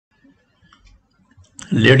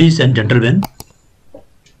Ladies and gentlemen,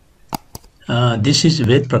 this is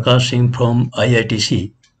Ved Prakash Singh from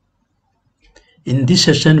IITC. In this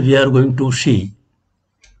session, we are going to see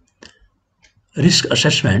risk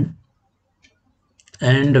assessment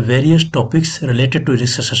and various topics related to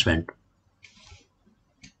risk assessment.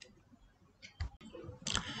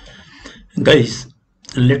 Guys,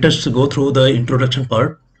 let us go through the introduction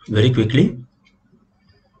part very quickly.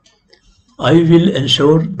 I will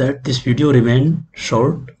ensure that this video remains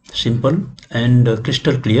short, simple and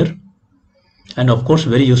crystal clear, and of course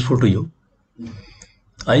very useful to you.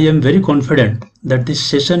 I am very confident that this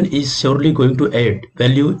session is surely going to add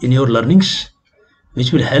value in your learnings,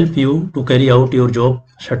 which will help you to carry out your job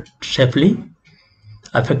safely,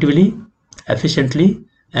 effectively, efficiently,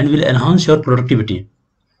 and will enhance your productivity.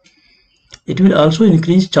 It will also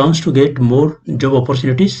increase chance to get more job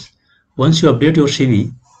opportunities once you update your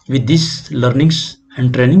CV with these learnings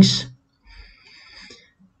and trainings.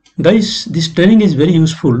 Guys, this training is very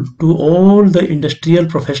useful to all the industrial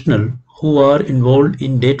professionals who are involved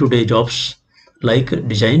in day-to-day jobs like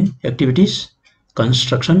design activities,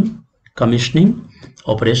 construction, commissioning,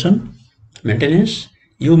 operation, maintenance.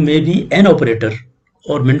 You may be an operator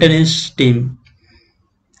or maintenance team,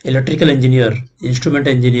 electrical engineer, instrument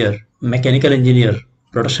engineer, mechanical engineer,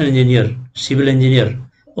 production engineer, civil engineer,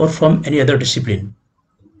 or from any other discipline.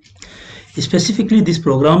 Specifically, this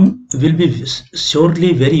program will be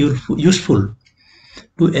surely very useful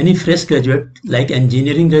to any fresh graduate like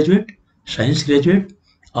engineering graduate, science graduate,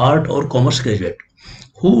 art or commerce graduate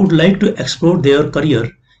who would like to explore their career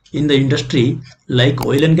in the industry like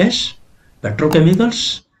oil and gas,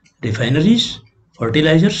 petrochemicals, refineries,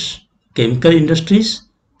 fertilizers, chemical industries,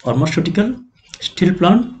 pharmaceutical, steel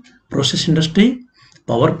plant, process industry,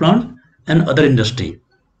 power plant and other industry.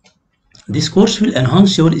 This course will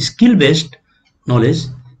enhance your skill-based knowledge,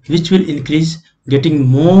 which will increase getting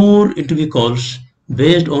more interview calls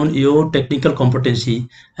based on your technical competency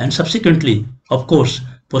and subsequently, of course,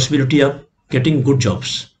 possibility of getting good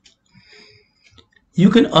jobs. You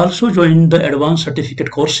can also join the advanced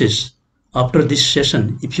certificate courses after this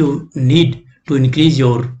session if you need to increase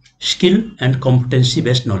your skill and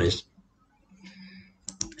competency-based knowledge.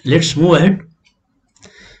 Let's move ahead.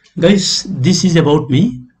 Guys, this is about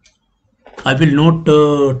me. I will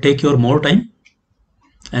not take your more time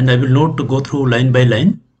and I will not go through line by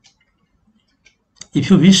line. If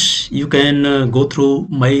you wish, you can go through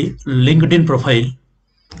my LinkedIn profile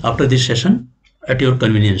after this session at your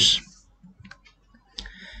convenience.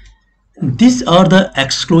 These are the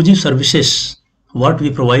exclusive services what we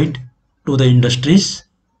provide to the industries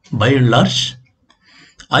by and large.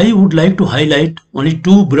 I would like to highlight only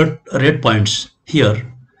two red points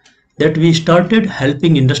here, that we started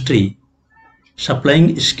helping industry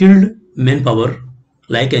supplying skilled manpower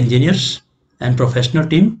like engineers and professional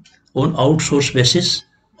team on outsource basis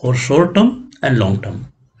for short term and long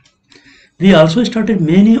term. We also started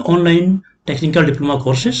many online technical diploma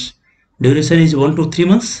courses. Duration is 1 to 3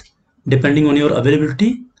 months depending on your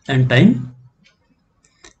availability and time,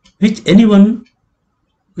 which anyone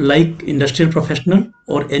like industrial professional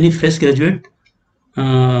or any fresh graduate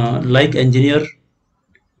like engineer,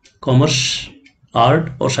 commerce,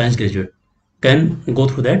 art or science graduate can go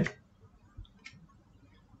through that.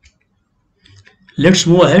 Let's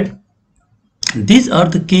move ahead. These are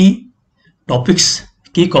the key topics,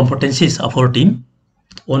 key competencies of our team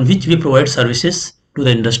on which we provide services to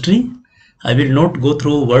the industry. I will not go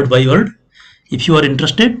through word by word. If you are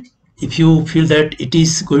interested, if you feel that it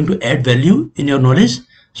is going to add value in your knowledge,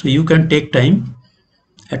 so you can take time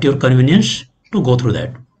at your convenience to go through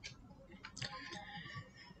that.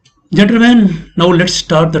 Gentlemen, now let's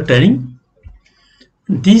start the training.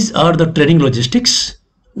 These are the training logistics,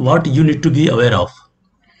 what you need to be aware of.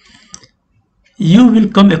 You will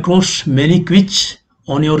come across many quiz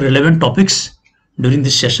on your relevant topics during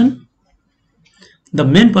this session. The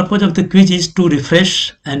main purpose of the quiz is to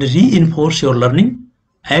refresh and reinforce your learning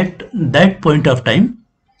at that point of time.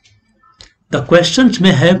 The questions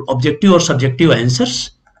may have objective or subjective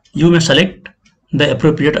answers. You may select the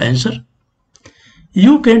appropriate answer.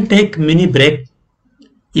 You can take mini break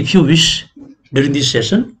if you wish during this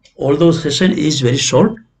session, although session is very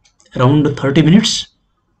short, around 30 minutes.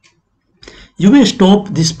 You may stop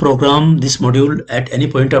this program, this module at any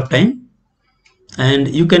point of time, and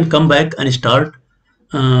you can come back and start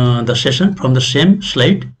the session from the same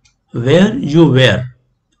slide where you were.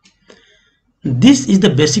 This is the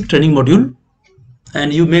basic training module,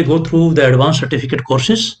 and you may go through the advanced certificate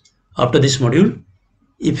courses after this module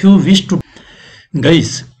if you wish to.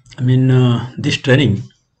 Guys, this training,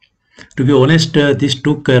 to be honest, this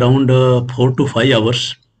took around 4 to 5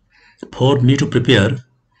 hours for me to prepare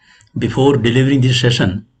before delivering this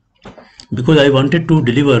session, because I wanted to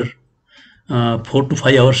deliver 4 to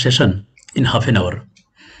 5 hour session in half an hour.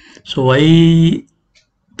 So I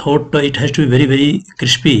thought it has to be very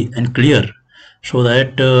crispy and clear, so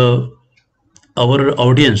that our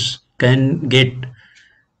audience can get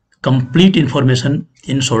complete information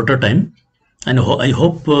in shorter time. And I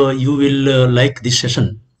hope you will like this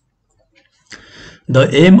session. The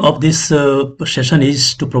aim of this session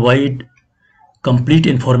is to provide complete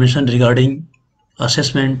information regarding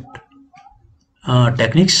assessment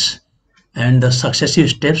techniques and the successive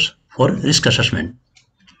steps for risk assessment.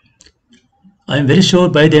 I am very sure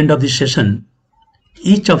by the end of this session,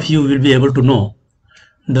 each of you will be able to know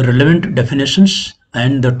the relevant definitions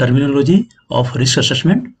and the terminology of risk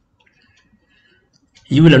assessment.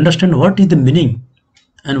 You will understand what is the meaning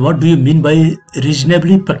and what do you mean by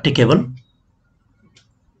reasonably practicable.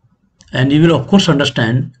 And you will of course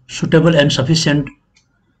understand suitable and sufficient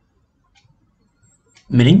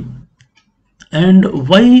meaning, and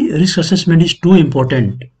why risk assessment is too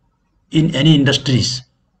important in any industries,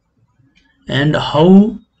 and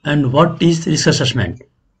how and what is risk assessment.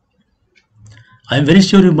 I am very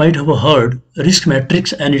sure you might have heard risk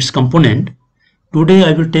matrix and its component. Today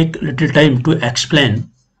I will take little time to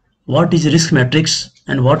explain what is risk matrix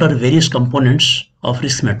and what are various components of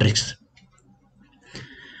risk matrix.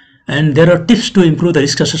 And there are tips to improve the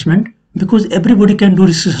risk assessment, because everybody can do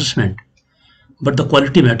risk assessment, but the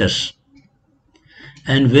quality matters,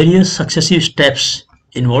 and various successive steps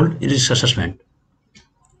involved in risk assessment.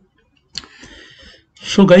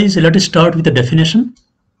 So guys, let us start with the definition.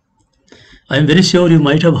 I am very sure you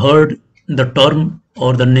might have heard the term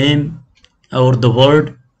or the name or the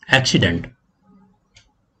word accident.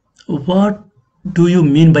 What do you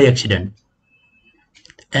mean by accident?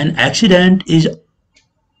 An accident is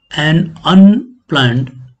an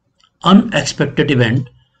unplanned, unexpected event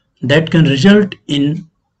that can result in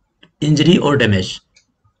injury or damage.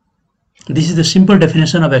 This is the simple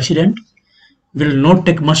definition of accident. We will not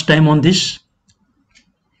take much time on this.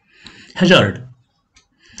 Hazard.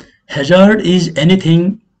 Hazard is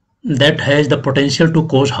anything that has the potential to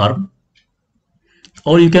cause harm,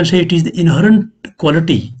 or you can say it is the inherent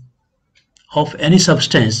quality of any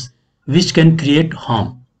substance which can create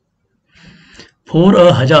harm. For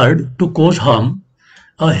a hazard to cause harm,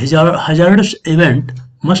 a hazardous event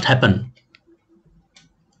must happen.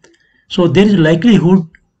 So there is likelihood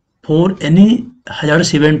for any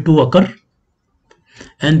hazardous event to occur,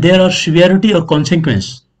 and there are severity or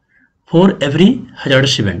consequence for every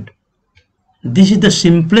hazardous event. This is the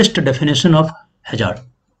simplest definition of hazard.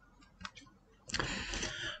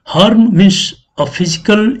 Harm means a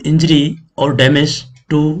physical injury or damage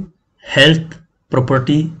to health,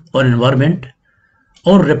 property or environment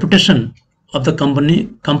or reputation of the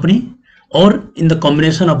company or in the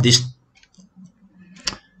combination of this.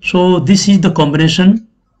 So this is the combination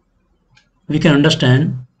we can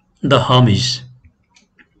understand the harm is.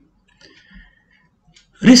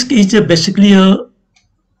 Risk is basically a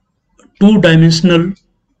two-dimensional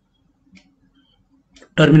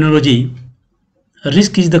terminology.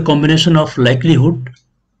 Risk is the combination of likelihood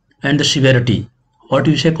and the severity. What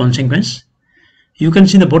you say consequence? You can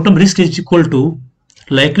see in the bottom, risk is equal to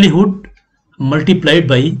likelihood multiplied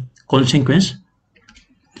by consequence.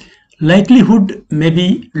 Likelihood may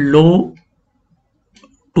be low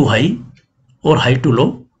to high or high to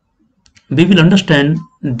low. We will understand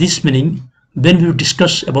this meaning when we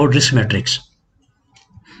discuss about risk matrix.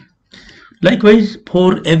 Likewise,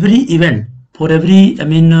 for every event, for every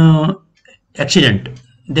accident,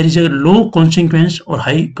 there is a low consequence or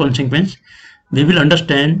high consequence. We will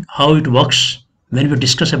understand how it works when we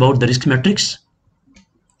discuss about the risk matrix.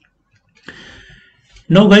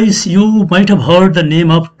 Now guys, you might have heard the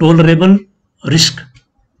name of tolerable risk.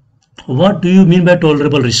 What do you mean by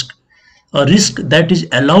tolerable risk? A risk that is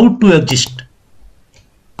allowed to exist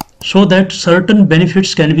so that certain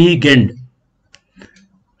benefits can be gained,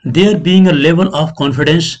 there being a level of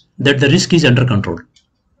confidence that the risk is under control.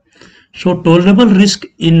 So tolerable risk,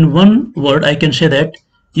 in one word I can say that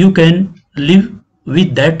you can live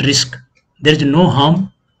with that risk. There is no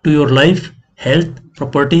harm to your life, health,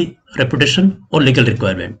 property, reputation or legal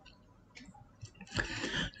requirement.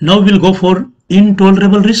 Now we'll go for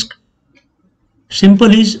intolerable risk.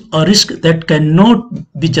 Simple is a risk that cannot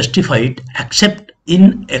be justified except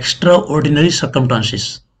in extraordinary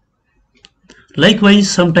circumstances. Likewise,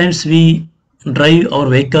 sometimes we drive our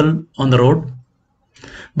vehicle on the road,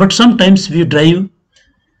 but sometimes we drive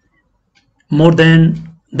more than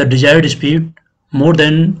the desired speed, more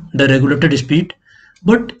than the regulated speed,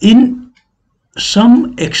 but in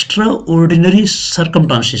some extraordinary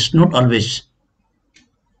circumstances, not always.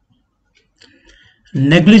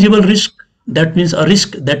 Negligible risk, that means a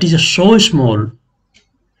risk that is so small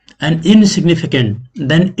and insignificant,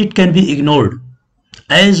 then it can be ignored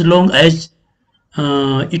as long as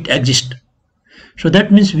it exists. So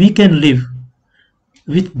that means we can live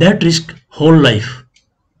with that risk whole life.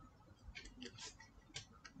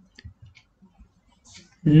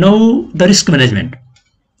 Now the risk management.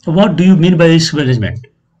 What do you mean by risk management?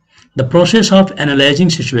 The process of analyzing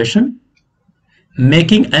situation,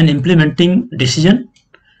 making and implementing decisions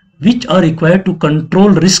which are required to control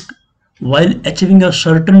risk while achieving a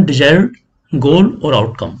certain desired goal or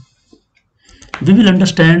outcome. We will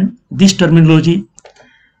understand this terminology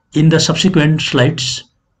in the subsequent slides.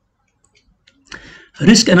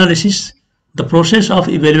 Risk analysis, the process of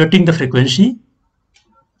evaluating the frequency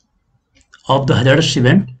of the hazardous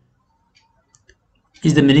event,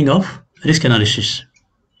 is the meaning of risk analysis.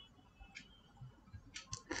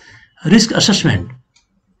 Risk assessment,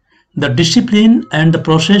 the discipline and the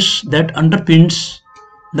process that underpins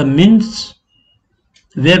the means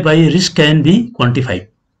whereby risk can be quantified.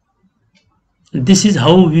 This is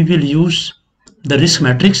how we will use the risk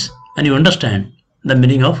matrix, and you understand the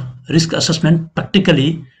meaning of risk assessment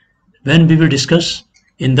practically when we will discuss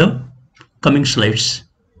in the coming slides.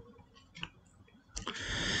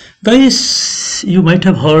 Guys, you might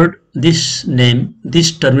have heard this name,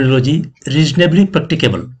 this terminology, reasonably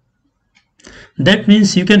practicable. That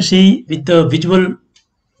means you can see with the visual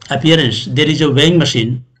appearance there is a weighing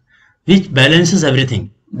machine which balances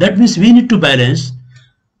everything. That means we need to balance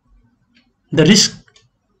the risk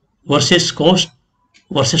versus cost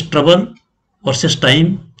versus trouble versus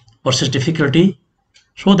time versus difficulty,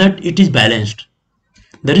 so that it is balanced.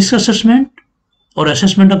 The risk assessment or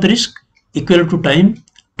assessment of the risk equal to time,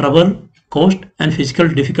 trouble, cost and physical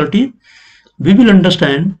difficulty, we will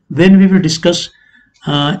understand when we will discuss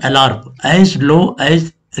LRP, as low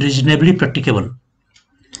as reasonably practicable.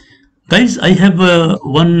 Guys, I have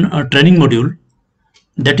one training module,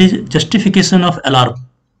 that is justification of LRP,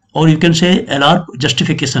 or you can say LRP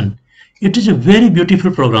justification. It is a very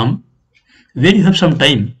beautiful program where you have some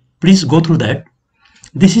time. Please go through that.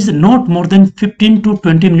 This is not more than 15 to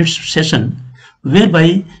 20 minutes session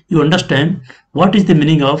whereby you understand what is the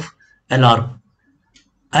meaning of LRP,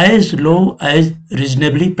 as low as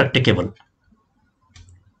reasonably practicable.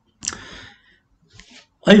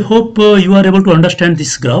 I hope you are able to understand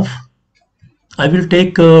this graph. I will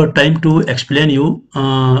take time to explain you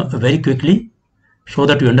very quickly so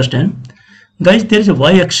that you understand. Guys, there is a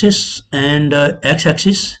y-axis and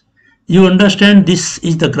x-axis. You understand this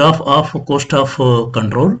is the graph of cost of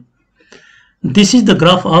control. This is the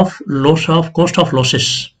graph of cost of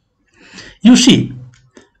losses. You see,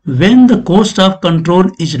 when the cost of control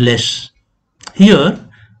is less, here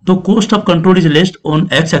the cost of control is less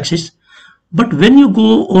on x-axis, but when you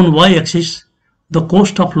go on y-axis, the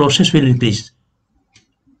cost of losses will increase.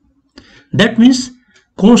 That means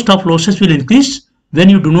cost of losses will increase when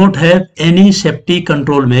you do not have any safety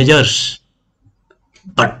control measures.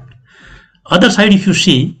 But other side, if you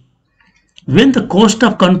see, when the cost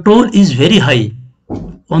of control is very high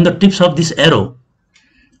on the tips of this arrow,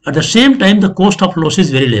 at the same time the cost of loss is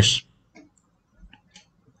very less.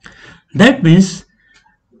 That means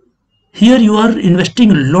here you are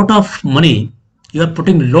investing a lot of money, you are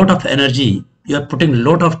putting a lot of energy, you are putting a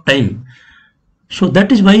lot of time. So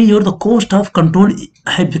that is why the cost of control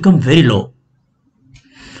has become very low.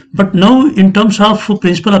 But now in terms of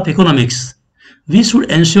principle of economics, we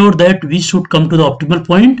should ensure that we should come to the optimal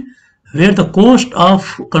point where the cost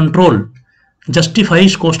of control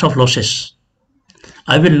justifies cost of losses.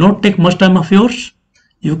 I will not take much time of yours.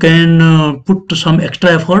 You can put some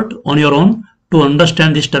extra effort on your own to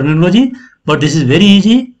understand this terminology, but this is very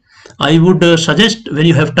easy. I would suggest when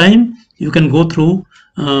you have time, you can go through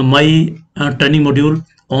my training module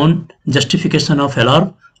on justification of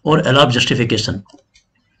LRP or LRP justification.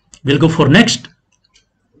 We'll go for next.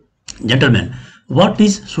 Gentlemen, what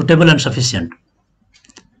is suitable and sufficient?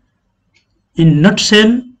 In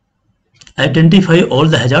nutshell, identify all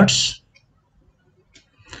the hazards,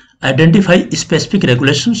 identify specific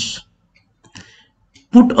regulations,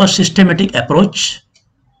 put a systematic approach,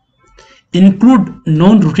 include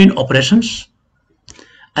non-routine operations,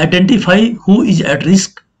 identify who is at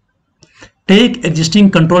risk, take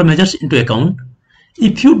existing control measures into account.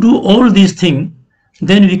 If you do all these things,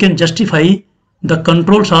 then we can justify the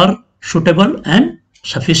controls are suitable and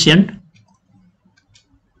sufficient.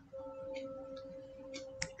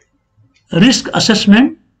 Risk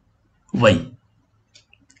assessment. Why?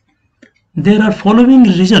 There are following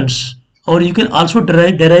reasons or you can also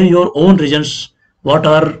derive your own reasons. What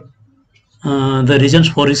are the reasons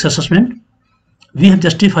for risk assessment? We have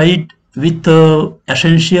justified with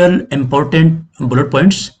essential important bullet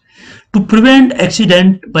points. To prevent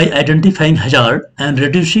accident by identifying hazard and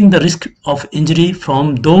reducing the risk of injury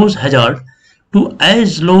from those hazards to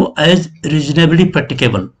as low as reasonably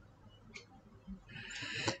practicable.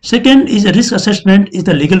 Second is a risk assessment is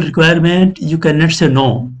the legal requirement. You cannot say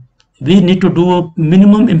no. We need to do a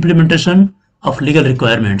minimum implementation of legal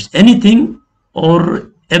requirements. Anything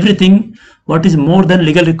or everything what is more than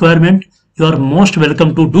legal requirement, you are most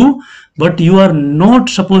welcome to do, but you are not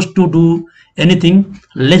supposed to do anything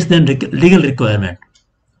less than legal requirement.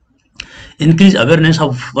 Increase awareness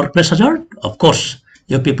of workplace hazard. Of course,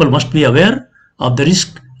 your people must be aware of the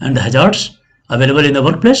risk and the hazards available in the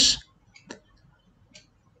workplace.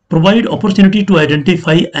 Provide opportunity to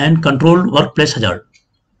identify and control workplace hazard.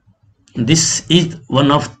 This is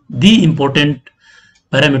one of the important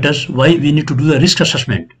parameters why we need to do the risk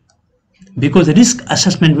assessment, because the risk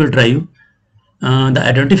assessment will drive the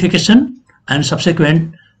identification and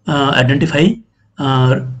subsequent identify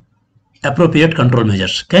appropriate control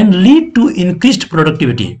measures, can lead to increased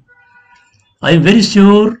productivity. I am very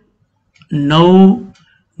sure now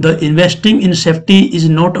the investing in safety is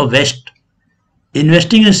not a waste.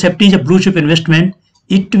 Investing in safety is a blue chip investment.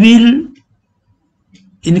 It will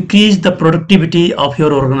increase the productivity of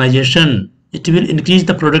your organization. It will increase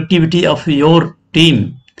the productivity of your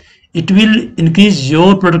team. It will increase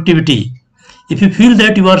your productivity. If you feel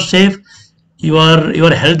that you are safe, you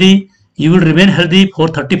are healthy, you will remain healthy for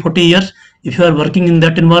 30-40 years. If you are working in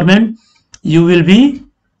that environment, you will be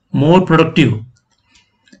more productive.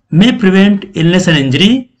 May prevent illness and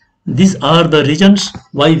injury. These are the reasons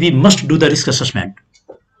why we must do the risk assessment.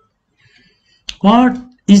 What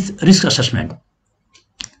is risk assessment?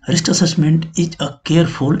 Risk assessment is a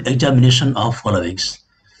careful examination of followings.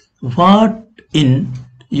 What in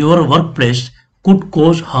your workplace could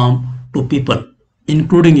cause harm to people,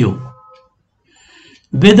 including you?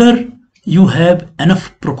 Whether you have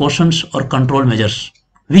enough precautions or control measures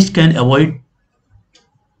which can avoid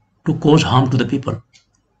to cause harm to the people.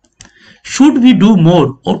 Should we do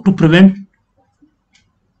more or to prevent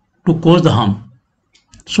to cause the harm?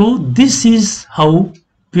 So this is how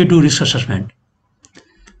we do risk assessment.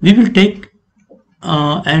 We will take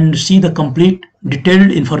and see the complete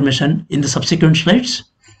detailed information in the subsequent slides.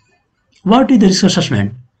 What is the risk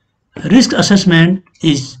assessment? Risk assessment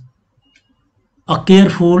is a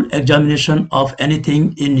careful examination of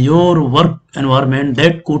anything in your work environment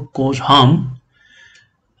that could cause harm.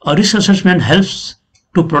 A risk assessment helps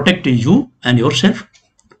to protect you and yourself,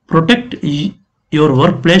 protect your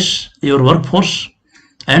workplace, your workforce,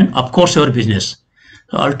 and of course your business.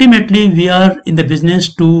 So ultimately, we are in the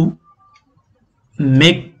business to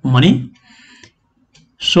make money.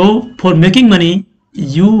 So for making money,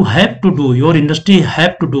 you have to do, your industry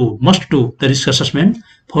have to do, must do the risk assessment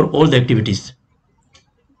for all the activities.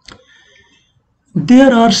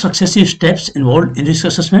 There are successive steps involved in risk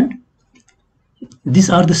assessment. These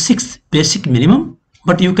are the 6 basic minimum,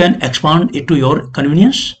 but you can expand it to your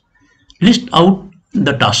convenience. List out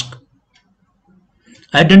the task.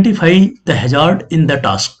 Identify the hazard in the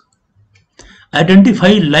task.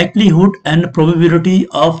 Identify likelihood and probability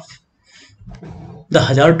of the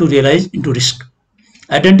hazard to realize into risk.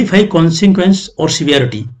 Identify consequence or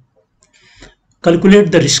severity.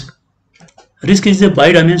 Calculate the risk. Risk is a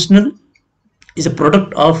bidimensional, is a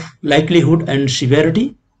product of likelihood and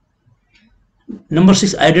severity. Number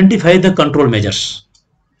 6, identify the control measures.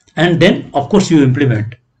 And then of course you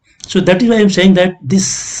implement. So that is why I am saying that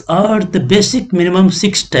these are the basic minimum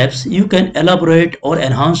 6 steps. You can elaborate or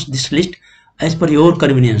enhance this list as per your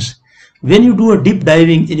convenience. When you do a deep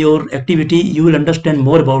diving in your activity, you will understand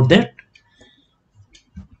more about that.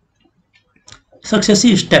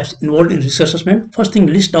 Successive steps involved in risk assessment. First thing,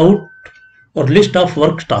 list out or list of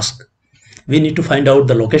work task. We need to find out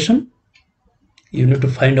the location. You need to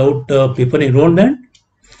find out people enrollment.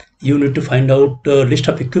 You need to find out list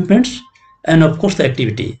of equipments and of course the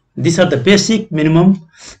activity. These are the basic minimum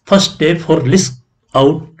first step for list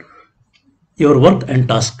out your work and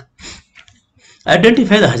task.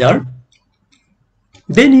 Identify the hazard.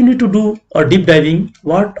 Then you need to do a deep diving.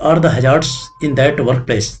 What are the hazards in that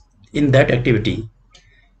workplace, in that activity?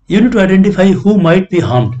 You need to identify who might be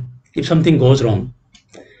harmed if something goes wrong.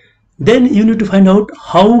 Then you need to find out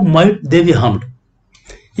how might they be harmed.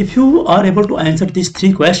 If you are able to answer these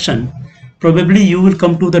 3 questions, probably you will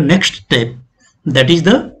come to the next step, that is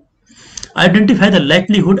the identify the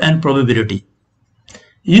likelihood and probability.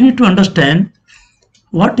 You need to understand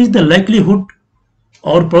what is the likelihood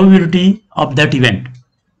or probability of that event.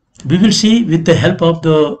 We will see with the help of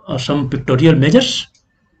the some pictorial measures.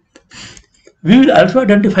 We will also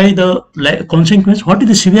identify the consequence. What is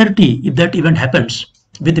the severity if that event happens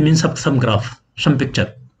with the means of some graph, some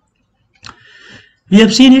picture. We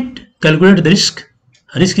have seen it. Calculate the risk.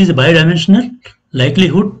 Risk is bidimensional.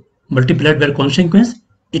 Likelihood multiplied by consequence.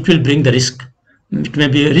 It will bring the risk. It may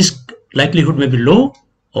be risk. Likelihood may be low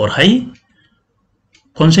or high.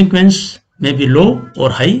 Consequence may be low or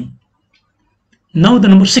high. Now the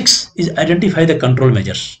number 6 is identify the control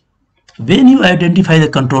measures. When you identify the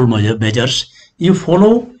control measures, you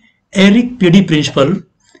follow Eric PD principle,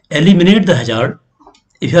 eliminate the hazard.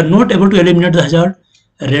 If you are not able to eliminate the hazard,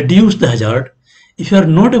 reduce the hazard. If you are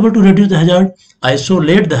not able to reduce the hazard,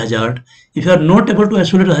 isolate the hazard. If you are not able to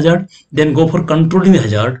isolate the hazard, then go for controlling the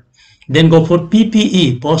hazard. Then go for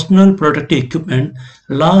PPE, personal protective equipment.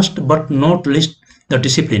 Last but not least, the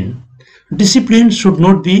discipline. Discipline should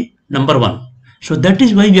not be number 1. So that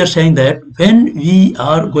is why we are saying that when we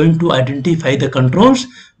are going to identify the controls,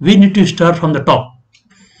 we need to start from the top.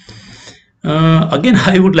 Again,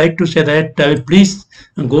 I would like to say that please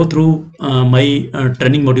go through my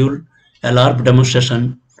training module, LARP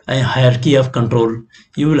demonstration, a hierarchy of control.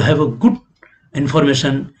 You will have a good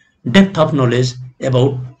information, depth of knowledge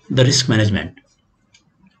about the risk management.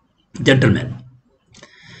 Gentlemen,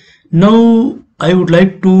 now I would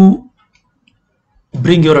like to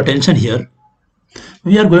bring your attention here.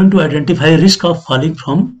 We are going to identify risk of falling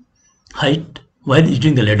from height while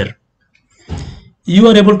using the ladder. You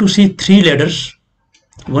are able to see 3 ladders.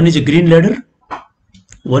 One is a green ladder,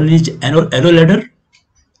 one is yellow ladder,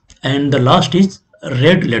 and the last is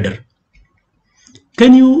red ladder.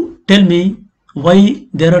 Can you tell me why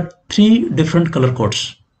there are 3 different color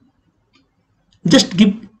codes? Just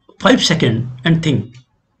give 5 seconds and think.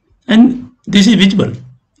 And this is visible.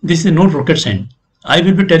 This is not rocket science. I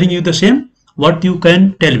will be telling you the same what you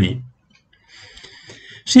can tell me.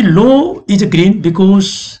 See, low is a green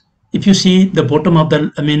because if you see the bottom of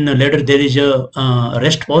the ladder, there is a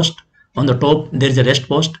rest post. On the top there is a rest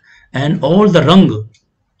post, and all the rung,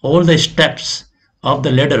 all the steps of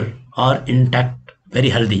the ladder are intact, very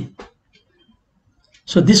healthy.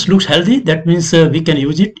 So this looks healthy. That means we can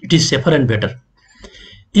use it. It is safer and better.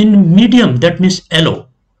 In medium, that means yellow.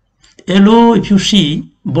 Yellow, if you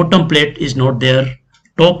see, bottom plate is not there,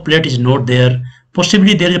 top plate is not there.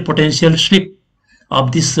 Possibly there is a potential slip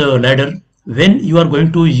of this ladder when you are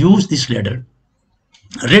going to use this ladder.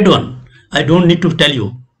 Red one, I don't need to tell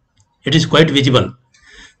you. It is quite visible.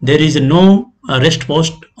 There is no rest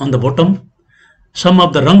post on the bottom. Some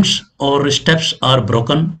of the rungs or steps are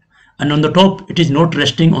broken, and on the top it is not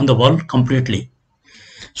resting on the wall completely.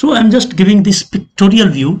 So I am just giving this pictorial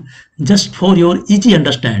view just for your easy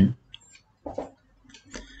understand.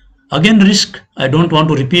 Again, risk, I don't want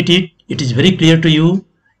to repeat it. It is very clear to you.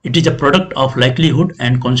 It is a product of likelihood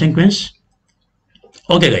and consequence.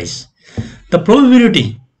 Okay guys, the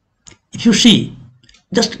probability, if you see,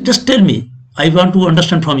 just tell me, I want to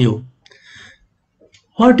understand from you.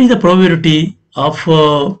 What is the probability of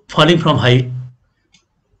falling from height,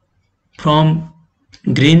 from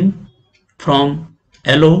green, from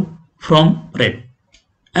yellow, from red?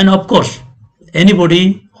 And of course,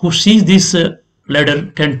 anybody who sees this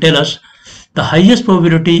ladder can tell us the highest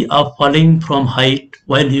probability of falling from height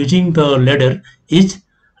while using the ladder is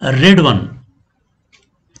a red one.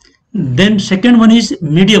 Then second one is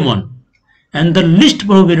medium one, and the least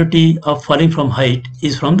probability of falling from height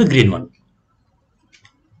is from the green one.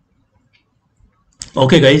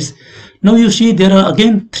 Okay guys, now you see there are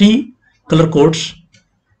again 3 color codes,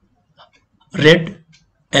 red,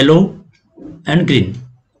 yellow and green.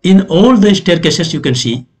 In all the staircases you can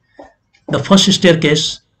see the first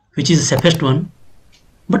staircase, which is the safest one,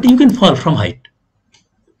 but you can fall from height.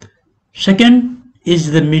 Second is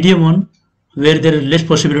the medium one, where there is less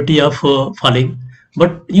possibility of falling,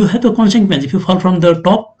 but you have the consequence. If you fall from the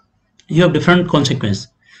top, you have different consequence.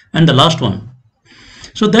 And the last one.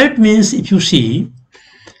 So that means if you see,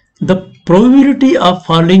 the probability of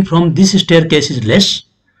falling from this staircase is less,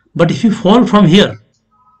 but if you fall from here,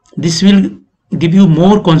 this will give you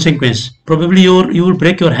more consequence. Probably you will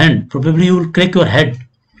break your hand, probably you will crack your head.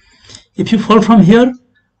 If you fall from here,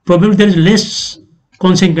 probably there is less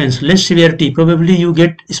consequence, less severity. Probably you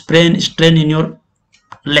get strain in your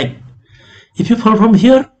leg. If you fall from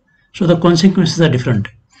here, so the consequences are different.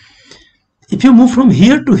 If you move from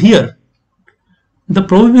here to here, the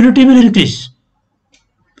probability will increase,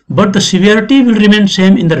 but the severity will remain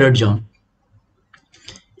same in the red zone.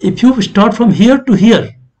 If you start from here to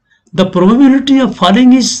here, the probability of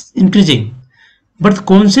falling is increasing, but the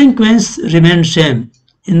consequence remains same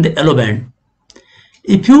in the yellow band.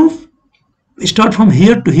 If you start from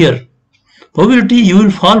here to here. Probability you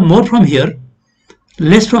will fall more from here,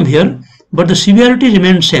 less from here, but the severity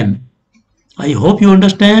remains same. I hope you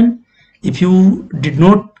understand. If you did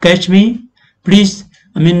not catch me, please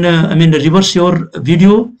reverse your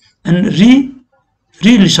video and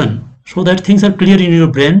re-listen so that things are clear in your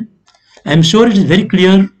brain. I am sure it is very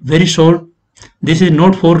clear, very short. This is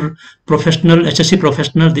not for professional, HSC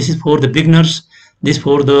professional. This is for the beginners. This is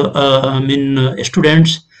for the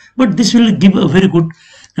students. But this will give a very good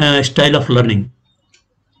style of learning.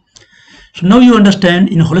 So now you understand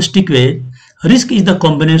in a holistic way, risk is the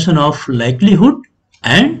combination of likelihood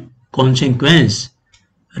and consequence.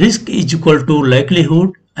 Risk is equal to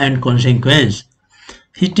likelihood and consequence.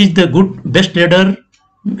 It is the good, best ladder,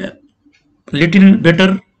 little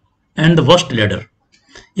better, and the worst ladder.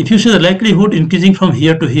 If you see the likelihood increasing from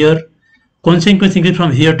here to here, consequence increasing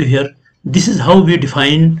from here to here, this is how we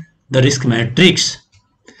define the risk matrix.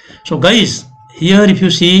 So guys, here if you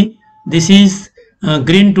see, this is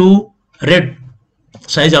green to red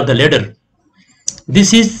size of the ladder.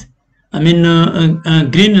 This is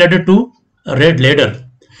green ladder to red ladder.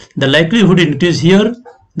 The likelihood increase here,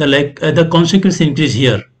 the consequence increase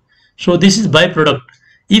here. So this is byproduct.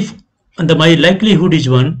 If my likelihood is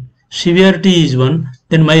 1, severity is 1,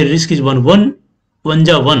 then my risk is 1. 1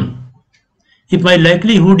 ja 1. If my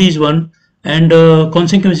likelihood is 1 and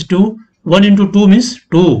consequence is 2, 1 into 2 means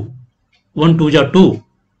 2. 1 2 ja 2.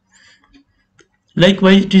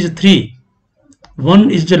 Likewise it is 3.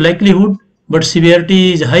 1 is the likelihood but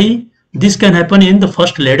severity is high. This can happen in the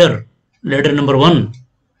first ladder, ladder number 1.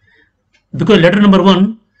 Because ladder number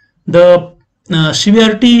 1, the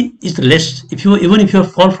severity is less even if you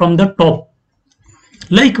fall from the top.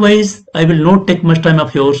 Likewise, I will not take much time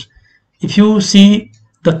of yours. If you see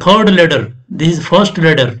the third ladder, this is first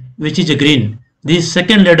ladder which is green, this is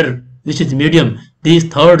second ladder which is medium, this is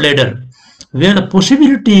third ladder, where the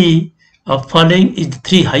possibility of falling is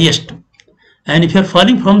 3 highest. And if you are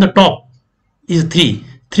falling from the top is 3.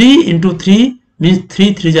 3 into 3 means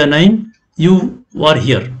 3 3 is 9. You are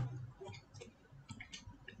here.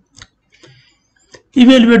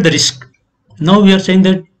 Evaluate the risk. Now we are saying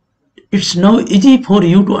that it's now easy for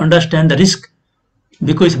you to understand the risk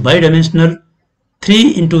because it's bidimensional.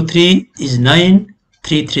 3 into 3 is 9.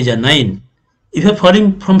 3 3 is 9. If you are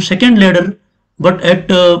falling from second ladder but at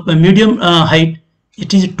a medium height,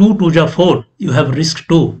 it is 2 2 is 4. You have risk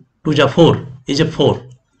 2. 2 is 4 is a 4.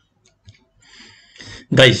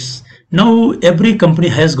 Guys, now every company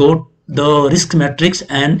has got the risk matrix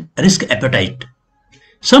and risk appetite.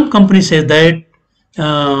 Some companies say that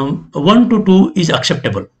 1 to 2 is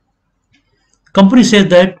acceptable. Company says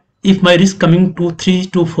that if my risk coming to 3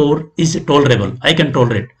 to 4 is tolerable, I can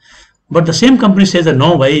tolerate. But the same company says that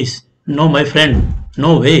no ways, no my friend,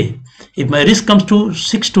 no way. If my risk comes to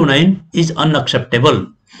 6 to 9 is unacceptable.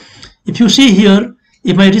 If you see here,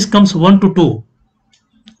 if my risk comes 1 to 2,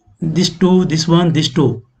 this 2, this 1, this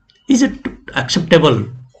 2, is it acceptable?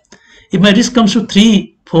 If my risk comes to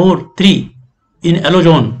 3, 4, 3 in yellow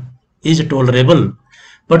zone, is it tolerable?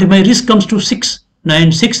 But if my risk comes to 6,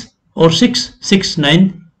 9, 6 or 6, 6,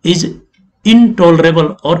 9 is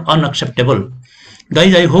intolerable or unacceptable.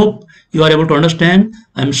 Guys, I hope you are able to understand.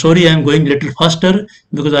 I'm sorry I'm going little faster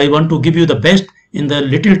because I want to give you the best in the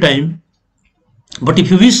little time. But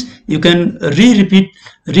if you wish, you can revisit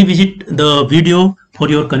the video for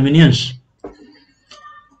your convenience.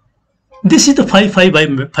 This is the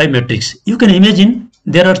 5 matrix. You can imagine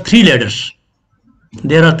there are 3 ladders.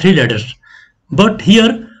 There are 3 ladders. But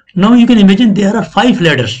here, now you can imagine there are 5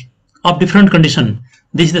 ladders of different condition.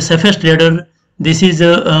 This is the safest ladder. This is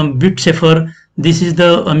a bit safer. This is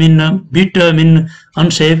the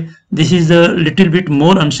unsafe. This is the little bit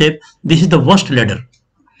more unsafe. This is the worst ladder.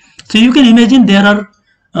 So you can imagine there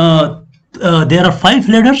are 5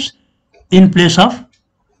 ladders in place of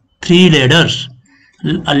 3 ladders.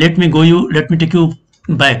 Let me take you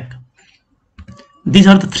back. These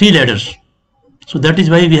are the 3 ladders. So that is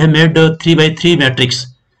why we have made the 3 by 3 matrix.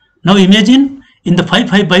 Now imagine in the 5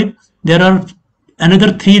 5 5 there are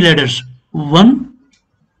another 3 ladders. 1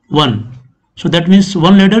 1. So that means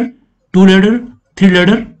 1 ladder, 2 ladder, 3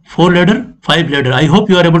 ladder, 4 ladder, 5 ladder. I hope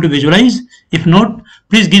you are able to visualize. If not,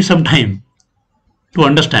 please give some time to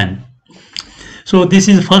understand. So this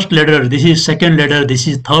is first ladder, this is second ladder, this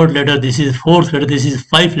is third ladder, this is fourth ladder, this is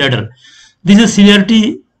 5 ladder. This is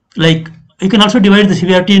severity, like you can also divide the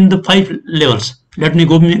severity in the 5 levels. Let me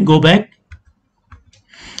go back.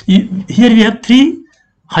 Here we have 3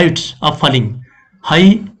 heights of falling,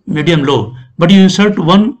 high, medium, low. But you insert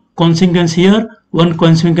one consequence here, one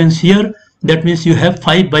consequence here. That means you have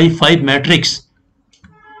 5 by 5 matrix.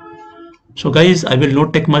 So guys, I will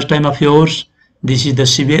not take much time of yours. this is the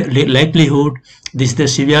severe likelihood, this is the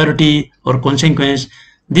severity or consequence.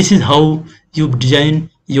 This is how you design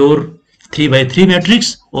your 3x3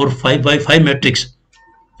 matrix or 5x5 matrix.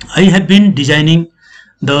 I have been designing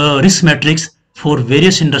the risk matrix for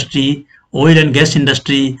various industry, oil and gas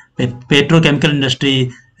industry, petrochemical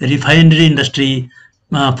industry, refinery industry,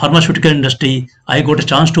 pharmaceutical industry. I got a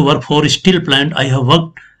chance to work for a steel plant. I have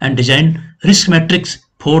worked and designed risk matrix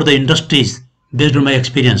for the industries based on my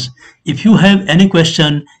experience. If you have any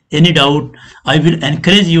question, any doubt, I will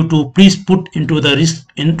encourage you to please put into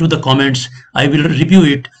the comments. I will review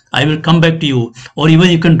it. I will come back to you, or even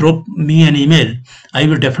you can drop me an email. I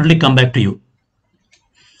will definitely come back to you.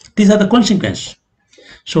 These are the consequences.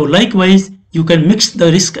 So likewise, you can mix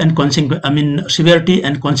the risk and consequence, severity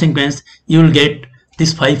and consequence. You will get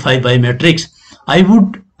this 5-5 matrix. I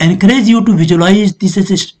would encourage you to visualize this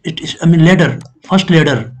as ladder, first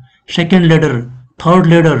ladder, second ladder, third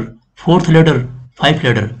ladder, fourth ladder, fifth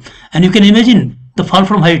ladder, and you can imagine the fall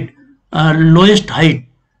from height, lowest height,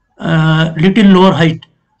 little lower height,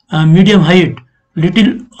 medium height,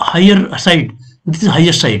 little higher side. This is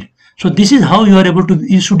highest side. So this is how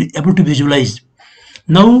you should be able to visualize.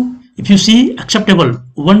 Now, if you see acceptable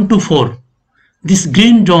 1 to 4, these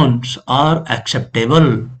green zones are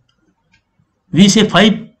acceptable. We say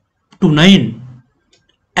 5 to 9,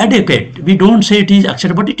 adequate. We don't say it is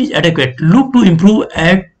acceptable, but it is adequate. Look to improve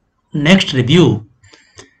at next review.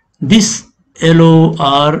 This yellow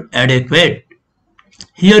are adequate.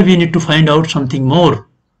 Here we need to find out something more.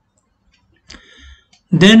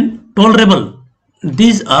 Then tolerable.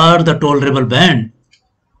 These are the tolerable band.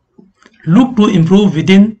 Look to improve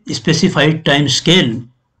within specified time scale.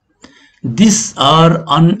 These are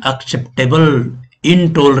unacceptable,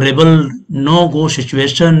 intolerable, no-go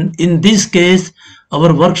situation. In this case,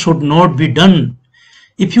 our work should not be done.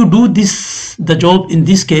 If you do the job in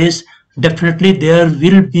this case, definitely there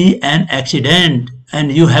will be an accident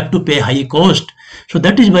and you have to pay high cost. So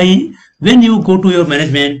that is why when you go to your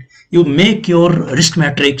management, you make your risk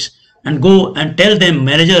matrix and go and tell them,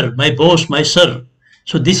 manager, my boss, my sir.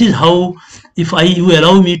 So this is how, if you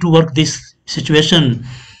allow me to work this situation,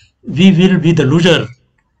 we will be the loser.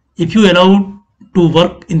 If you allow to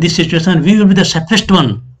work in this situation, we will be the safest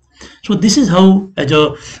one. So this is how, as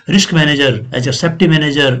a risk manager, as a safety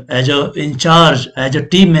manager, as a in charge, as a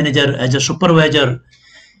team manager, as a supervisor,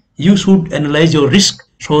 you should analyze your risk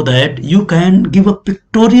so that you can give a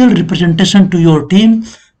pictorial representation to your team,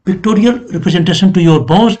 pictorial representation to your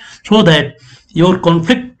boss, so that your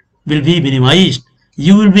conflict will be minimized.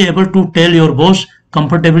 You will be able to tell your boss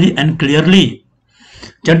comfortably and clearly.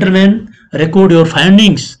 Gentlemen, record your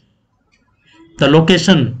findings, the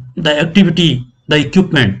location, the activity, the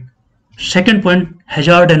equipment. Second point,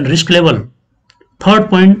 hazard and risk level. Third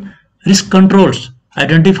point, risk controls.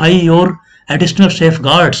 Identify your additional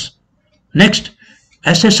safeguards. Next,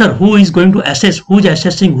 assessor. Who is going to assess? Who is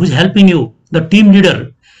assessing? Who is helping you? The team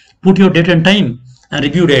leader. Put your date and time and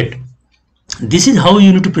review date. This is how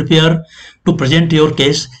you need to prepare to present your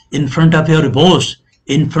case in front of your boss,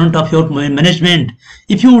 in front of your management.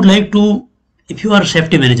 If you would like to, if you are a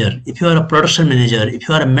safety manager, if you are a production manager, if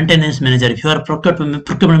you are a maintenance manager, if you are a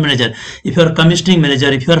procurement manager, if you are a commissioning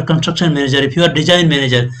manager, if you are a construction manager, if you are a design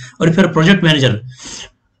manager, or if you are a project manager,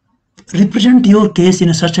 represent your case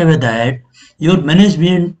in such a way that your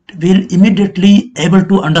management will immediately able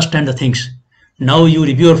to understand the things. Now you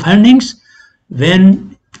review your findings.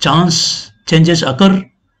 When chance changes occur,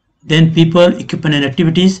 then people, equipment and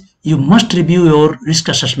activities, you must review your risk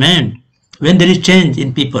assessment. When there is change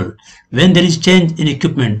in people, when there is change in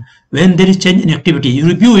equipment, when there is change in activity, you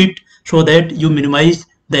review it so that you minimize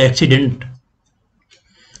the accident.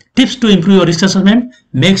 Tips to improve your risk assessment: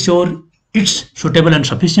 make sure it's suitable and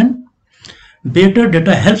sufficient. Better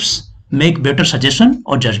data helps make better suggestion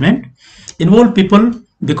or judgment. Involve people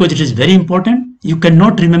because it is very important. You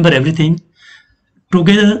cannot remember everything.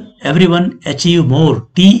 Together, everyone achieve more.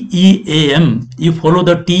 TEAM. You follow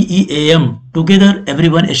the TEAM. Together,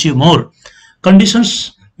 everyone achieve more.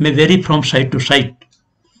 Conditions may vary from site to site.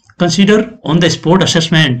 Consider on-the-spot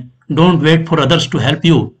assessment. Don't wait for others to help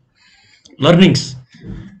you. Learnings.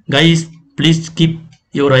 Guys, please keep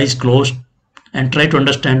your eyes closed and try to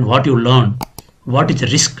understand what you learn. What is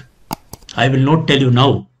risk? I will not tell you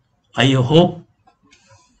now. I hope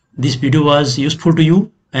this video was useful to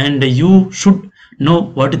you and you should know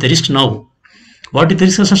what is the risk now. What is the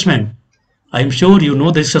risk assessment? I am sure you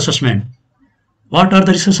know the risk assessment. What are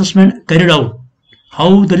the risk assessment carried out?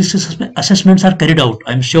 How the risk assessments are carried out?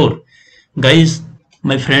 I am sure. Guys,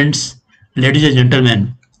 my friends, ladies and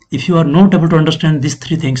gentlemen, if you are not able to understand these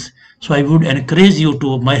three things, so I would encourage you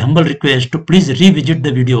to, my humble request, to please revisit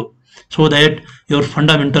the video. so that your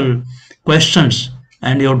fundamental questions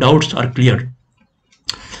and your doubts are cleared.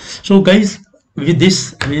 So guys, with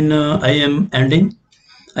this, I am ending.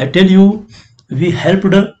 I tell you, we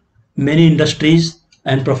helped many industries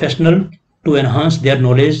and professionals to enhance their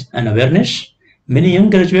knowledge and awareness. Many young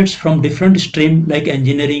graduates from different streams like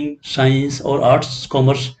engineering, science or arts,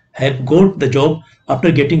 commerce have got the job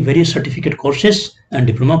after getting various certificate courses and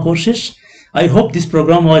diploma courses. I hope this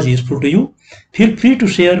program was useful to you. Feel free to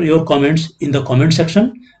share your comments in the comment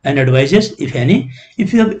section and advices if any.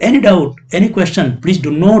 If you have any doubt, any question, please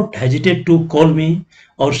do not hesitate to call me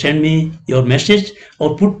or send me your message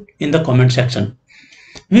or put in the comment section.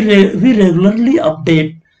 We regularly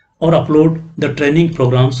update or upload the training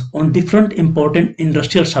programs on different important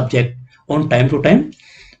industrial subjects on time to time,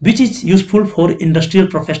 which is useful for industrial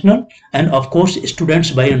professional and of course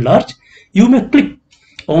students by and large. You may click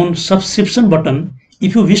on subscription button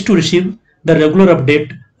if you wish to receive the regular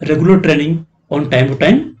update, regular training on time to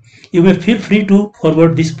time. You may feel free to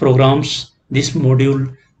forward these programs, this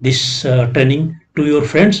module, this training to your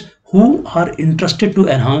friends who are interested to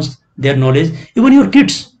enhance their knowledge. Even your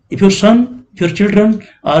kids, if your son, if your children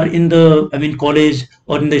are in the college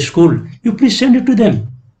or in the school, you please send it to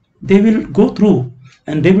them. They will go through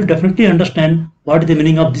and they will definitely understand what is the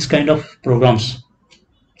meaning of this kind of programs.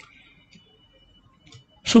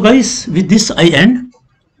 So guys, with this I end.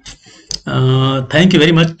 Thank you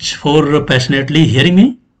very much for passionately hearing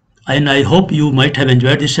me, and I hope you might have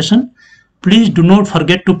enjoyed this session. Please do not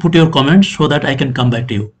forget to put your comments so that I can come back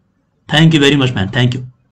to you. Thank you very much, man. Thank you.